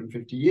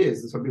 250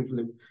 years, and some people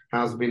live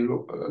houses have been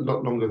a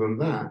lot longer than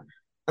that.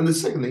 And the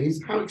second thing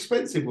is, how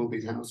expensive will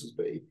these houses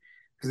be?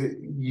 Because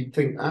you'd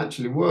think,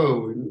 actually,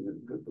 whoa,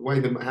 the way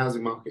the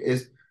housing market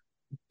is,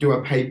 do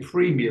I pay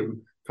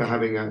premium for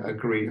having a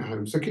green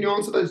home? So can you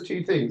answer those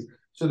two things?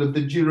 Sort of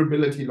the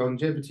durability,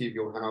 longevity of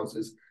your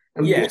houses,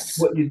 and Yes.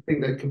 what you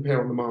think they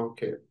compare on the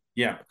market.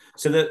 Yeah.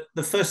 So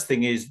the first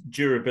thing is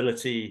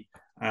durability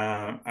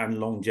and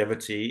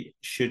longevity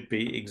should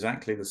be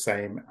exactly the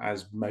same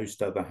as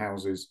most other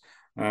houses.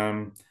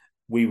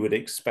 We would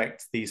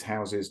expect these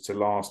houses to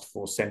last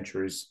for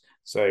centuries.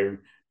 So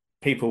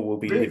people will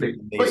be living Really?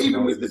 in But these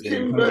even with the houses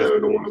in hundreds timber of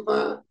and all years. of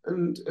that,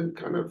 and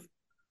kind of,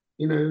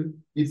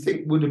 you'd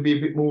think would it be a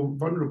bit more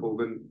vulnerable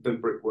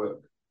than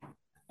brickwork?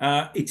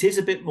 It is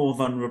a bit more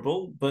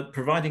vulnerable, but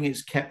providing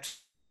it's kept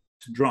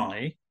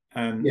dry,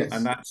 and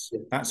Yes.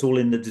 that's all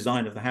in the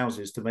design of the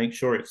houses to make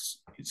sure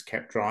it's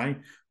kept dry,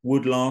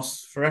 would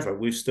last forever.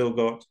 We've still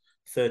got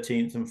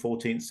 13th and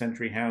 14th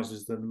century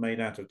houses that are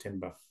made out of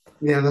timber,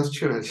 Yeah, that's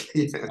true,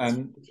 actually.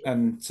 Yes.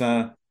 and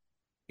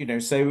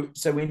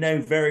so we know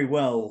very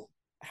well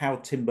how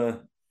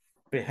timber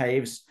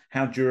behaves,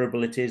 how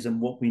durable it is, and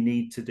what we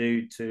need to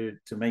do to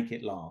make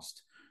it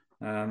last.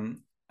 And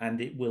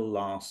it will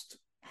last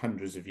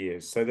hundreds of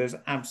years. So there's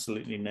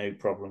absolutely no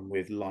problem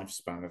with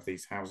lifespan of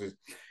these houses.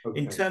 In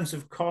Okay. terms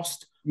of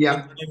cost, at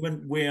Yeah. the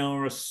moment we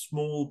are a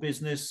small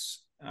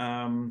business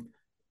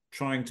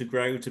trying to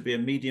grow to be a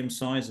medium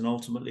size and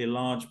ultimately a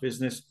large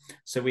business.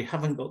 So we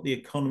haven't got the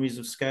economies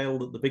of scale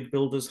that the big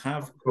builders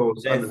have. Of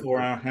course. Therefore,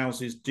 Understood. our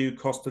houses do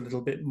cost a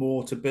little bit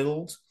more to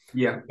build,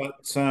 Yeah.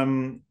 but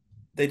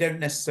they don't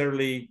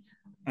necessarily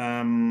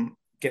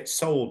get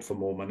sold for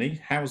more money.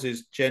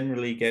 Houses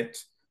generally get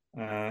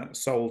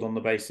sold on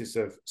the basis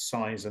of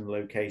size and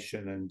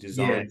location and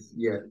design. Yes.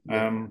 Yeah.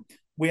 Yeah.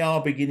 We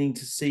are beginning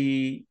to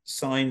see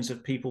signs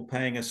of people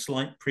paying a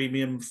slight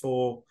premium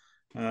for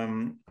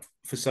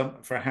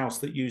a house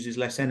that uses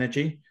less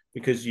energy,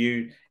 because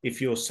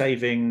if you're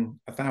saving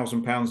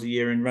 £1,000 a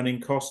year in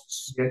running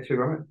costs, Yes,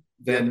 you're right.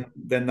 Yeah.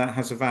 then that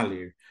has a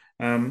value.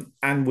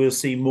 And we'll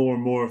see more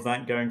and more of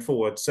that going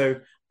forward. So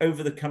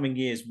over the coming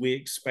years, we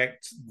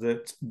expect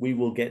that we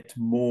will get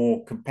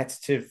more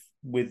competitive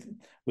with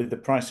the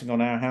pricing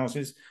on our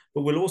houses,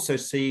 but we'll also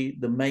see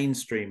the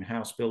mainstream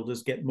house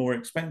builders get more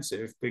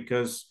expensive,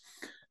 because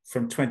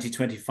from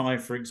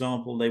 2025, for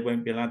example, they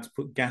won't be allowed to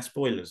put gas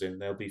boilers in.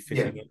 They'll be Yeah.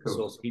 fitting Of in course.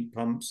 source heat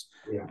pumps,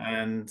 Yeah.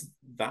 and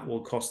that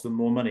will cost them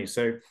more money.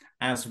 So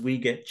as we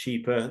get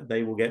cheaper,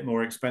 they will get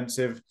more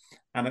expensive.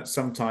 And at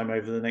some time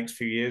over the next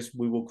few years,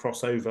 we will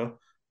cross over,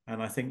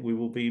 and I think we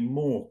will be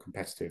more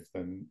competitive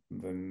than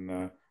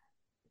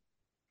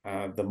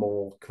the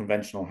more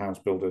conventional house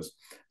builders.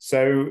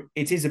 So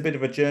it is a bit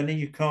of a journey.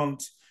 You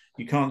can't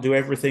do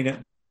everything at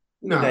day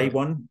No.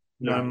 one,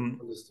 No.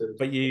 Understood.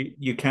 but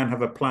you can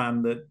have a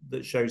plan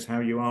that shows how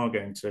you are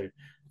going to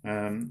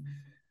um,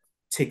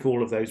 tick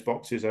all of those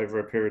boxes over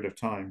a period of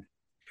time.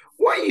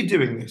 Why are you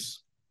doing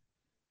this?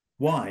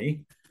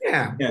 Why?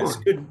 Yeah. Yes,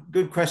 Why?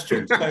 good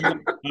question. So,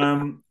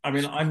 I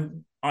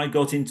mean, I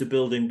got into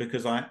building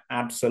because I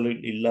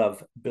absolutely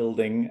love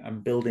building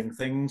and building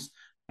things.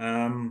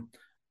 Um,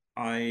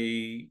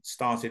 I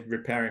started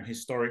repairing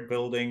historic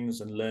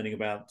buildings and learning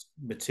about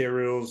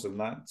materials, and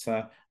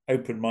that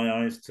opened my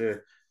eyes to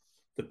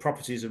the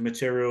properties of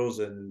materials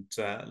and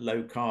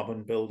low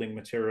carbon building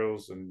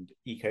materials and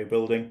eco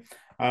building.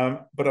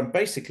 But I'm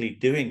basically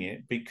doing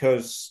it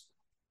because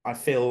I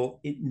feel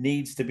it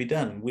needs to be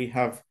done. We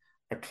have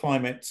a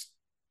climate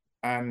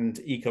and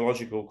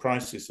ecological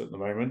crisis at the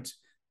moment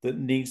that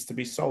needs to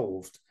be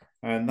solved.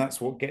 And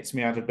that's what gets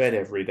me out of bed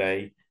every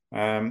day,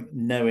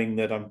 knowing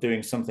that I'm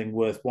doing something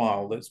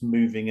worthwhile that's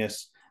moving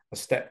us a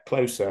step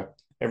closer.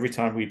 Every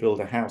time we build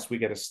a house, we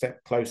get a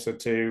step closer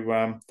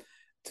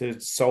to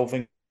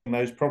solving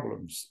those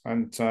problems.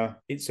 And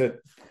it's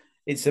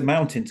a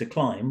mountain to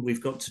climb.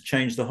 We've got to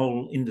change the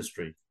whole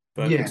industry.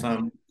 But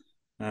Yeah.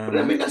 But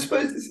I mean, I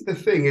suppose this is the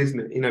thing, isn't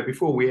it?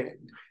 Before we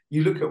end,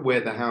 you look at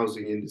where the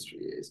housing industry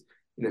is.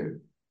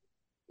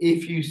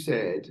 If you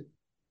said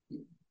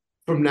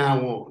from now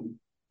on,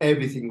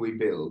 everything we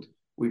build,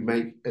 we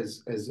make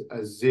as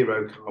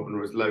zero carbon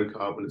or as low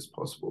carbon as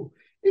possible,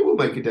 it will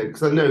make a dent.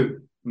 Because I know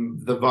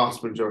the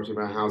vast majority of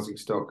our housing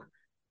stock,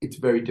 it's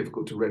very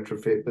difficult to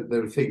retrofit, but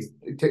there are things,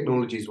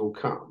 technologies will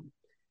come.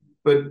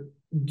 But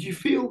do you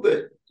feel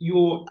that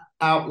you're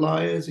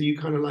outliers? Are you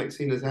kind of like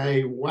seen as,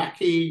 hey,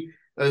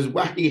 those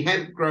wacky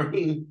hemp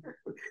growing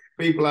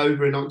people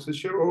over in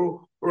Oxfordshire,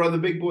 or are the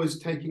big boys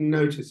taking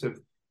notice of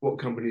what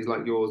companies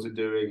like yours are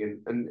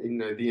doing, and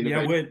the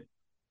yeah, innovation?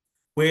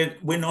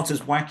 we're not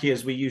as wacky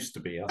as we used to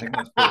be. I think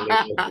that's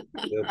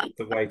probably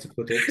the way to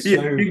put it. So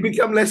You've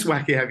become less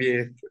wacky, have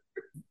you?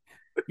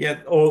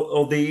 yeah,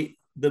 or the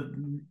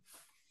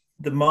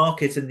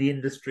market and the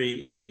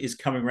industry is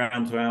coming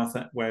around to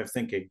our way of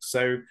thinking.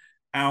 So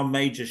our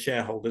major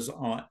shareholders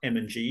are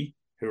M&G,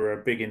 who are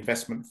a big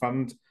investment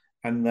fund,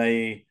 and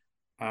they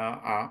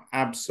are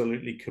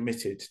absolutely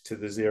committed to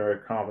the zero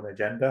carbon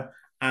agenda.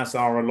 as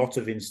are a lot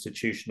of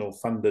institutional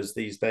funders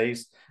these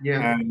days.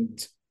 Yeah. And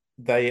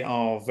they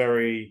are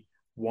very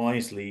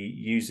wisely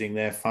using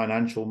their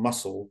financial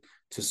muscle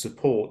to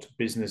support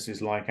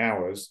businesses like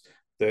ours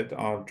that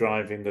are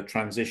driving the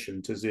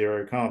transition to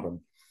zero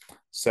carbon.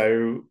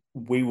 So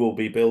we will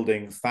be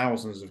building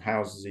thousands of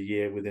houses a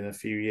year within a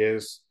few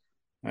years.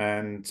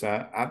 And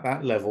at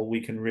that level, we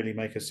can really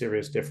make a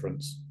serious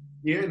difference.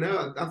 Yeah,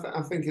 no,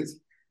 I think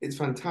it's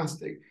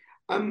fantastic.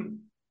 Um,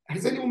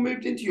 has anyone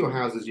moved into your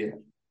houses yet?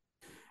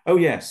 Oh,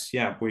 yes.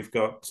 Yeah. We've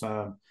got,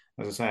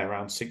 as I say,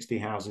 around 60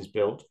 houses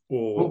built.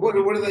 What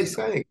are they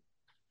saying?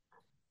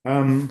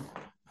 Um,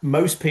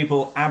 most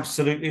people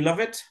absolutely love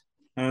it.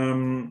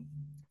 Um,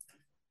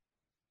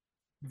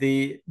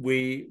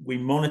 we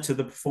monitor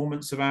the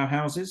performance of our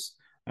houses,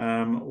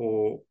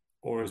 or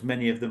as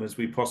many of them as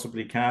we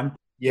possibly can,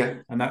 Yeah,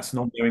 and that's an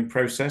ongoing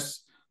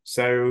process.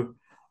 So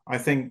I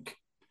think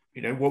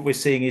what we're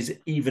seeing is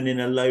even in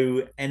a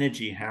low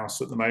energy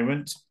house at the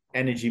moment,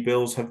 energy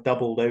bills have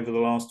doubled over the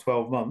last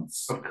 12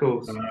 months, of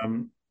course.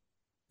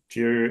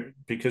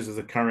 because of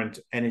the current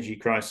energy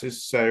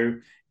crisis. So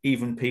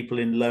even people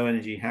in low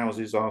energy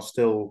houses are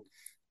still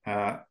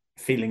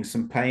feeling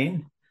some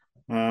pain,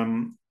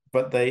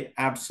 but they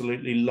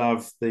absolutely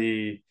love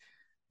the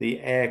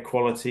air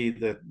quality,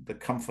 the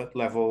comfort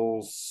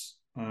levels,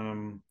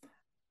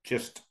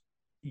 just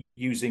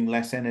using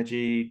less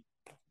energy,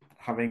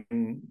 having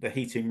the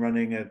heating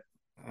running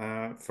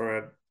for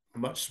a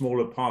much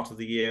smaller part of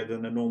the year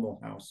than a normal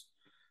house.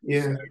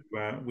 So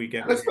Yeah. we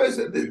get. And I suppose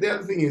that the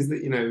other thing is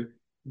that,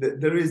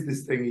 that there is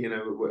this thing,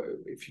 where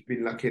if you've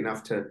been lucky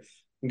enough to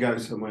go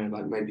somewhere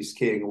like maybe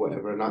skiing or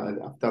whatever, and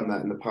I've done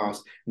that in the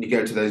past, and you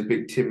go to those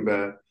big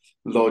timber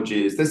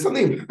lodges, there's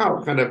something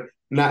about kind of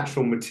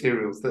natural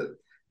materials that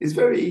is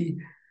very,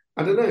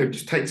 I don't know,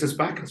 just takes us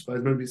back, I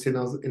suppose. Maybe it's in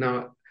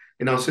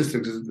our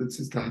system because this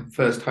is the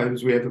first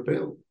homes we ever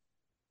built.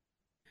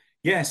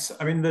 Yes,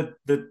 I mean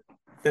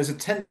there's a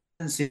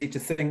tendency to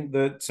think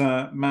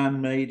that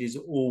man-made is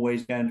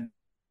always going to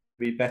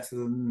be better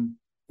than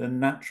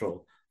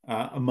natural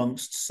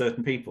amongst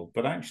certain people,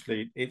 but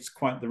actually it's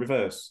quite the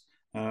reverse.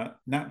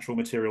 Natural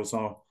materials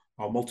are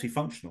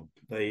multifunctional.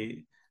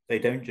 They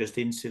don't just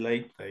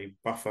insulate; they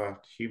buffer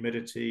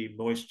humidity,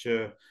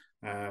 moisture.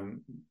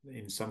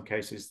 In some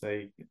cases,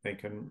 they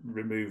can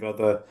remove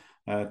other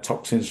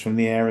toxins from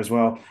the air as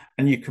well.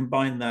 And you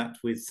combine that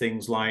with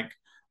things like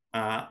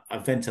a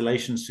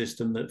ventilation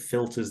system that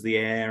filters the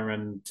air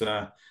and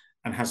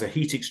has a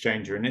heat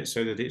exchanger in it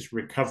so that it's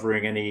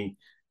recovering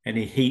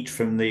any heat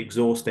from the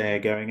exhaust air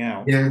going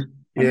out. Yeah,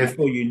 And yeah.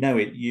 before you know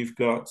it, you've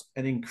got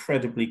an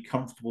incredibly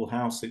comfortable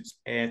house. It's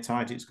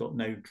airtight. It's got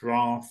no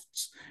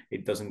drafts.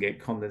 It doesn't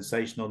get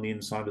condensation on the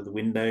inside of the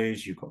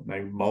windows. You've got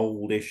no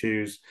mold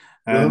issues,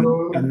 and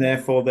Oh,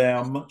 therefore they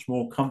are much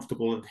more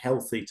comfortable and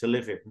healthy to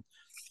live in.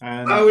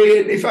 And oh,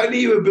 Ian, if only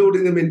you were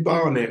building them in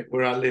Barnet,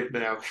 where I live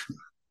now.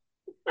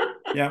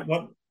 yeah,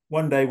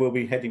 one day we'll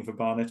be heading for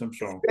Barnet, I'm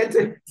sure.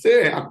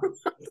 Yeah.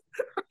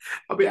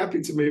 I'll be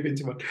happy to move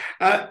into one.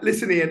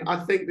 Listen, Ian,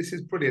 I think this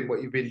is brilliant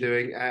what you've been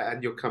doing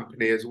and your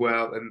company as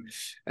well, and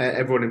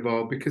everyone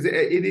involved, because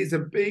it is a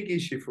big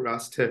issue for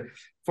us to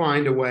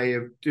find a way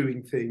of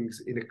doing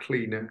things in a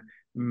cleaner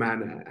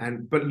manner,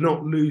 but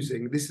not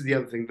losing. This is the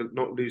other thing, that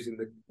not losing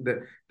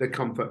the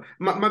comfort.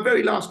 My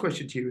very last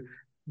question to you: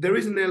 there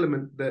is an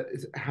element that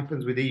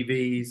happens with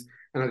EVs,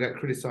 and I get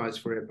criticised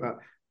for it, but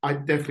I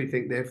definitely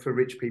think they're for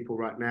rich people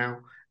right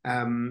now.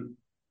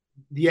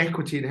 The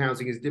equity in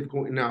housing is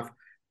difficult enough.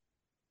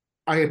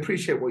 I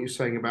appreciate what you're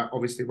saying about,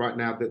 obviously right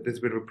now that there's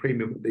a bit of a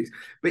premium with these,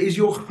 but is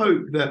your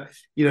hope that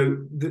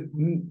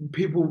that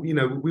people,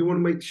 we want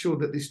to make sure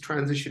that this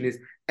transition is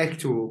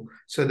equitable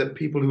so that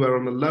people who are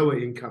on the lower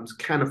incomes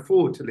can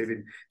afford to live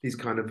in these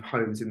kind of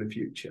homes in the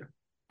future?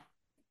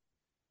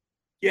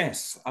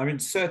 Yes, I mean,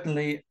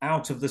 certainly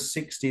out of the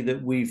 60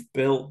 that we've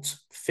built,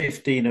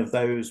 15 of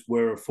those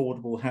were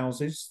affordable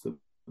houses that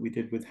we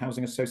did with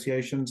housing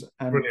associations,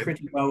 and Brilliant.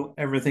 pretty well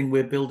everything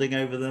we're building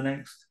over the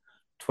next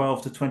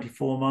 12 to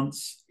 24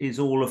 months is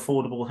all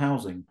affordable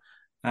housing.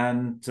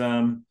 And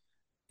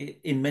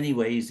in many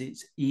ways,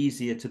 it's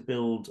easier to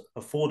build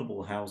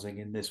affordable housing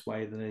in this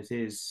way than it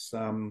is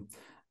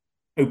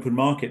open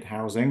market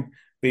housing,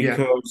 Yeah.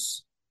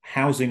 because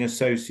housing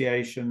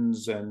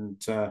associations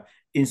and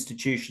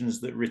institutions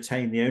that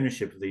retain the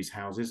ownership of these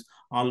houses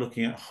are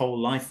looking at whole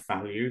life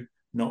value,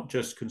 not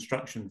just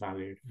construction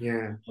value.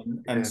 Yeah.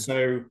 And Yeah.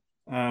 so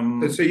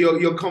So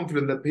you're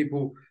confident that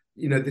people,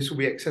 this will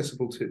be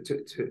accessible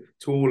to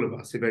all of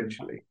us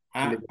eventually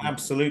to live in.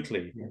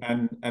 absolutely,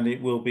 Yeah. and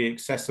it will be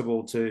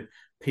accessible to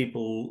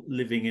people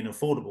living in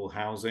affordable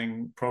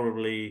housing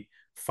probably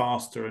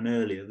faster and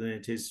earlier than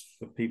it is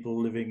for people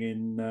living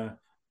in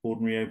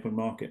ordinary open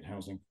market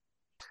housing.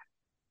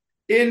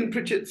 Ian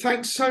Pritchett,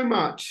 thanks so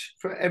much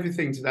for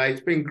everything today. It's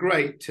been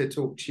great to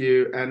talk to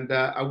you, and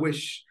I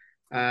wish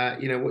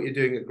what you're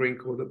doing at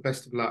Greencore the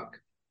best of luck.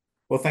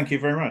 Well, thank you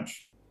very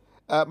much.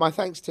 My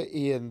thanks to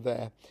Ian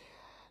there.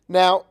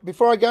 Now,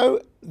 before I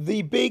go,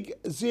 the Big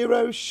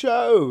Zero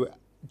Show.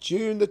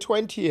 June the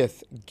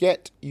 20th.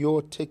 Get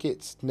your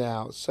tickets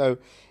now. So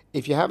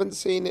if you haven't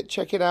seen it,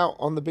 check it out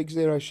on the Big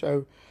Zero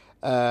Show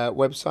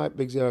website,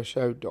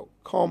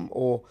 bigzeroshow.com,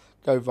 or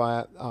go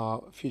via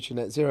our Future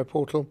Net Zero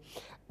portal.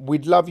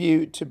 We'd love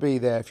you to be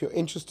there. If you're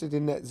interested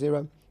in net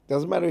zero,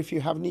 doesn't matter if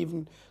you haven't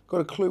even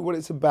got a clue what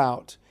it's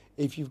about.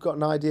 If you've got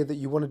an idea that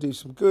you want to do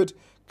some good,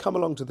 come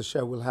along to the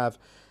show. We'll have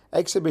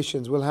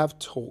exhibitions, we'll have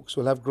talks,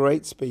 we'll have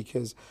great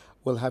speakers,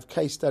 we'll have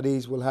case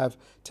studies, we'll have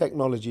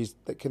technologies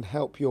that can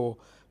help your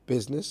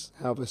business,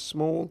 however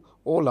small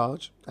or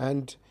large,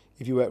 and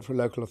if you work for a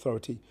local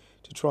authority,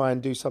 to try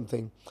and do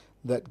something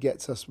that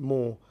gets us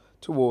more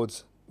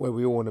towards where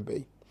we all want to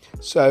be.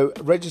 So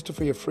register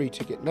for your free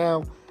ticket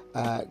now,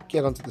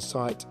 get onto the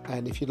site,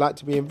 and if you'd like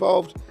to be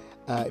involved,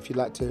 if you'd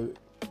like to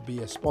be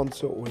a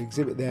sponsor or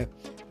exhibit there,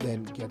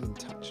 then get in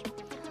touch.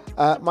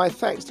 My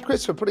thanks to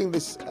Chris for putting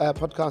this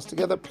podcast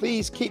together.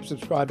 Please keep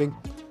subscribing.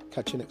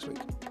 Catch you next week.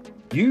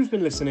 You've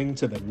been listening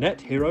to the Net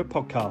Hero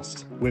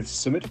podcast with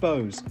Sumit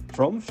Bose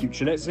from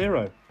Future Net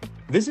Zero.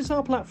 Visit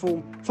our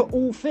platform for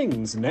all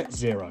things net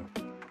zero.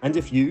 And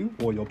if you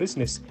or your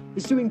business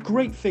is doing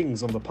great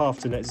things on the path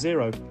to net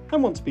zero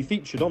and want to be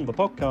featured on the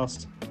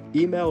podcast,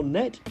 email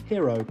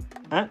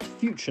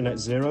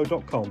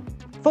nethero@futurenetzero.com.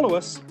 Follow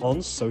us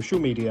on social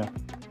media.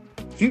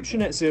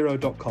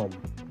 futurenetzero.com.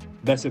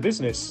 Better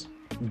business,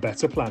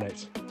 better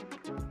planet.